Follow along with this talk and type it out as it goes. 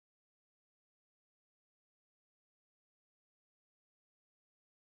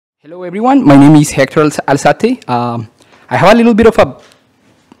Hello everyone, my name is Hector Alzate. I have a little bit of a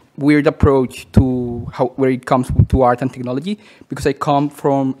weird approach to where it comes to art and technology because I come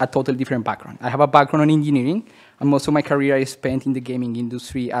from a totally different background. I have a background in engineering, and most of my career I spent in the gaming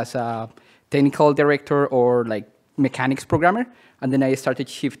industry as a technical director or like mechanics programmer, and then I started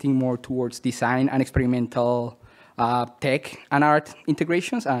shifting more towards design and experimental tech and art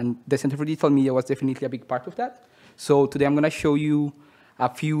integrations, and the Center for Digital Media was definitely a big part of that. So today I'm going to show you a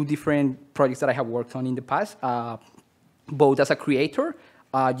few different projects that I have worked on in the past, both as a creator,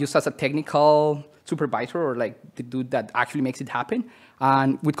 just as a technical supervisor, or like the dude that actually makes it happen,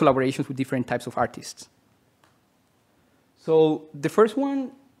 and with collaborations with different types of artists. So the first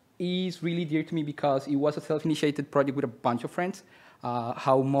one is really dear to me because it was a self-initiated project with a bunch of friends.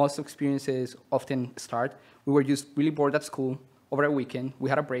 How most experiences often start. We were just really bored at school over a weekend.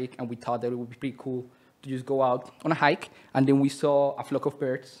 We had a break, and we thought that it would be pretty cool to just go out on a hike, and then we saw a flock of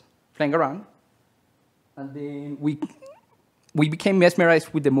birds flying around, and then we became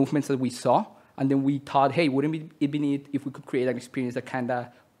mesmerized with the movements that we saw, and then we thought, hey, wouldn't it be neat if we could create an experience that kind of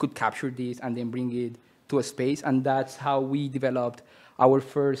could capture this and then bring it to a space, and that's how we developed our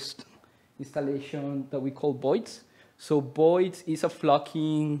first installation that we call Voids. So Voids is a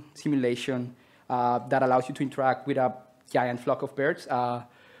flocking simulation that allows you to interact with a giant flock of birds.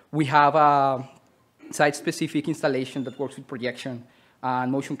 We have a site-specific installation that works with projection and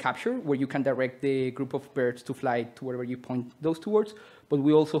motion capture, where you can direct the group of birds to fly to wherever you point those towards. But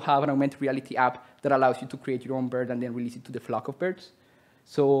we also have an augmented reality app that allows you to create your own bird and then release it to the flock of birds.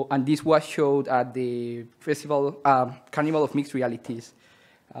 So, and this was showed at the festival, Carnival of Mixed Realities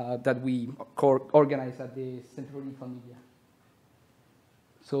that we organized at the Center for Digital Media.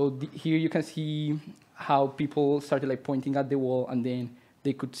 So here you can see how people started like pointing at the wall, and then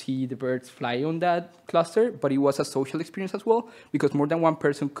they could see the birds fly on that cluster, but it was a social experience as well, because more than one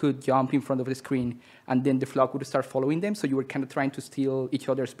person could jump in front of the screen, and then the flock would start following them, so you were kind of trying to steal each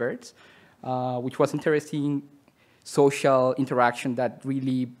other's birds, which was interesting social interaction that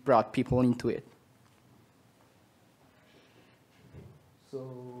really brought people into it.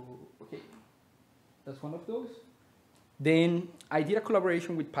 So, okay, that's one of those. Then I did a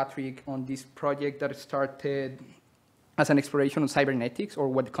collaboration with Patrick on this project that started as an exploration of cybernetics, or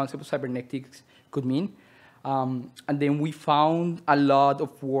what the concept of cybernetics could mean. And then we found a lot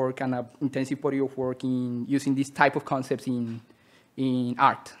of work and an intensive body of work in using this type of concepts in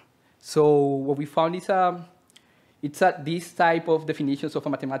art. So what we found is this type of definitions of a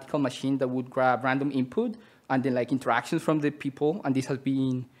mathematical machine that would grab random input and then like interactions from the people, and this has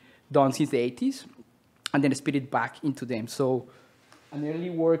been done since the 80s, and then spit it back into them. So an early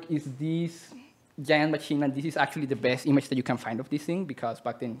work is this giant machine, and this is actually the best image that you can find of this thing, because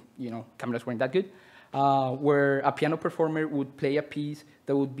back then, cameras weren't that good, where a piano performer would play a piece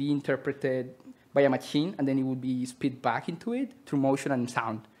that would be interpreted by a machine, and then it would be spit back into it through motion and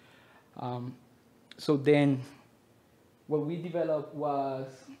sound. So then what we developed was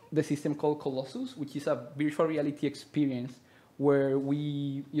the system called Colossus, which is a virtual reality experience where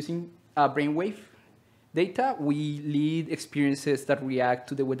we, using brainwave data, we lead experiences that react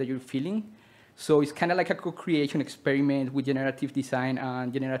to the way that you're feeling. So it's kind of like a co-creation experiment with generative design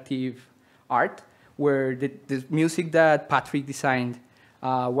and generative art, where the music that Patrick designed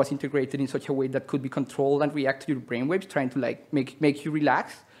was integrated in such a way that could be controlled and react to your brainwaves, trying to like make you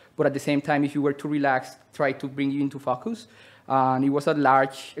relax, but at the same time, if you were to relax, try to bring you into focus. And it was a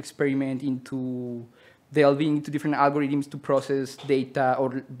large experiment into delving into different algorithms to process data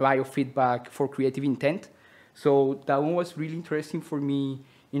or biofeedback for creative intent. So that one was really interesting for me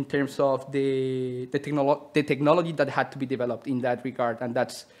in terms of the technology that had to be developed in that regard. And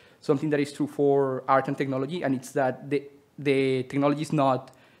that's something that is true for art and technology, and it's that the technology is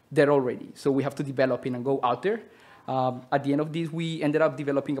not there already. So we have to develop it and go out there. At the end of this, we ended up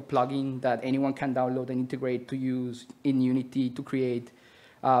developing a plugin that anyone can download and integrate to use in Unity to create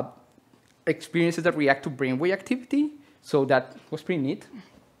experiences that react to brainwave activity. So that was pretty neat.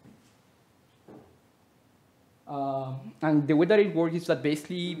 And the way that it works is that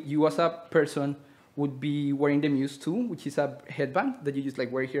basically you as a person would be wearing the Muse 2, which is a headband that you just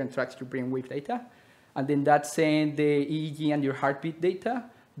like wear here and tracks your brainwave data. And then that sends the EEG and your heartbeat data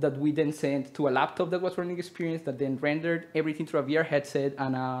that we then sent to a laptop that was running experience, that then rendered everything through a VR headset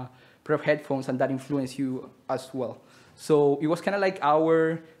and a pair of headphones, and that influenced you as well. So it was kind of like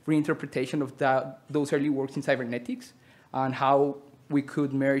our reinterpretation of those early works in cybernetics and how we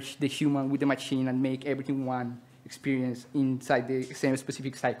could merge the human with the machine and make everything one experience inside the same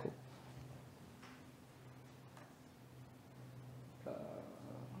specific cycle. Okay,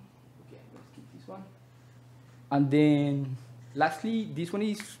 let's keep this one. And then lastly, this one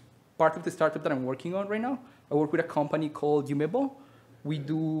is part of the startup that I'm working on right now. I work with a company called Umebo. We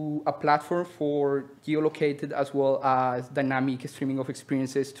do a platform for geolocated as well as dynamic streaming of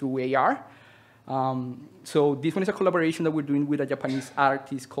experiences through AR. So this one is a collaboration that we're doing with a Japanese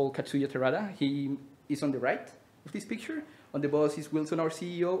artist called Katsuya Terada. He is on the right of this picture. On the bottom is Wilson, our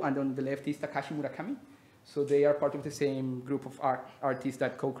CEO, and on the left is Takashi Murakami. So they are part of the same group of artists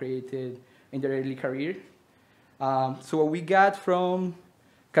that co-created in their early career. So what we got from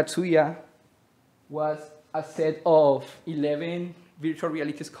Katsuya was a set of 11 virtual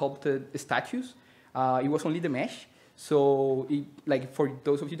reality sculpted statues. It was only the mesh. So like for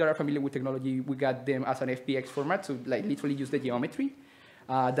those of you that are familiar with technology, we got them as an FBX format, so like literally use the geometry.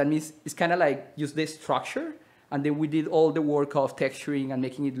 That means it's kind of like use the structure, and then we did all the work of texturing and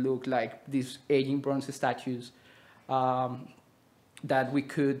making it look like these aging bronze statues that we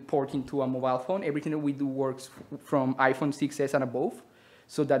could port into a mobile phone. Everything that we do works from iPhone 6s and above.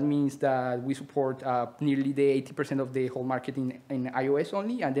 So that means that we support nearly the 80% of the whole market in iOS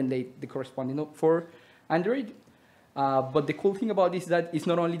only, and then the corresponding for Android. But the cool thing about this is that it's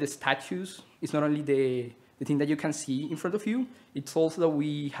not only the statues, it's not only the thing that you can see in front of you, it's also that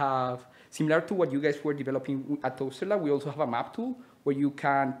we have, similar to what you guys were developing at Toasterlab, we also have a map tool where you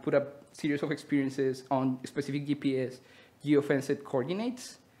can put a series of experiences on specific GPS geofenced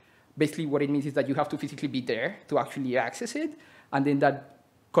coordinates. Basically what it means is that you have to physically be there to actually access it, and then that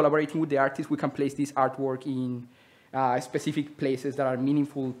collaborating with the artist, we can place this artwork in specific places that are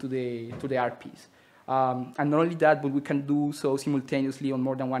meaningful to the art piece. And not only that, but we can do so simultaneously on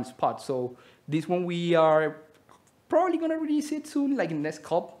more than one spot. So this one we are probably going to release it soon, like in the next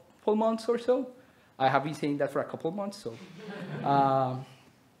couple months or so. I have been saying that for a couple of months. So,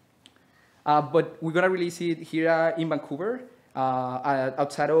 but we're going to release it here in Vancouver,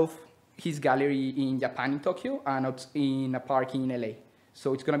 outside of his gallery in Japan, in Tokyo, and out in a park in LA.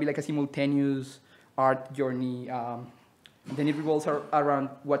 So it's going to be like a simultaneous art journey. Then it revolves around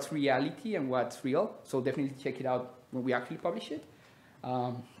what's reality and what's real. So definitely check it out when we actually publish it.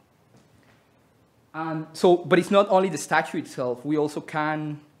 But it's not only the statue itself. We also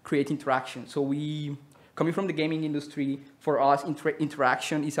can create interaction. So coming from the gaming industry, for us,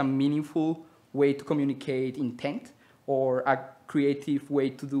 interaction is a meaningful way to communicate intent, or a creative way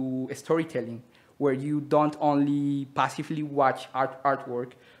to do storytelling, where you don't only passively watch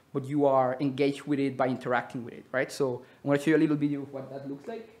artwork, but you are engaged with it by interacting with it, right? So I'm going to show you a little video of what that looks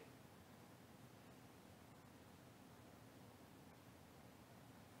like.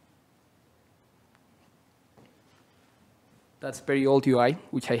 That's very old UI,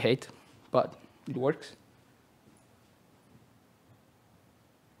 which I hate, but it works.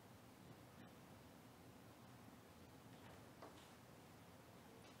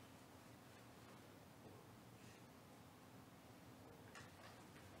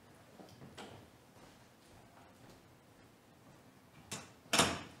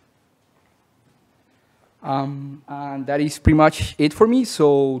 And that is pretty much it for me.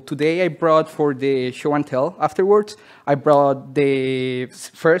 So today I brought, for the show and tell afterwards, I brought the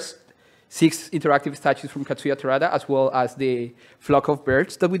first 6 interactive statues from Katsuya Terada, as well as the flock of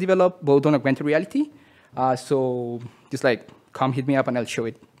birds that we developed, both on augmented reality. So just like, come hit me up and I'll show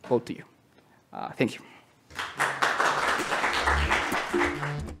it both to you. Thank you.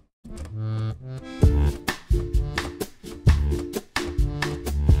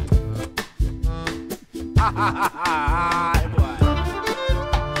 Ha ha ha ha!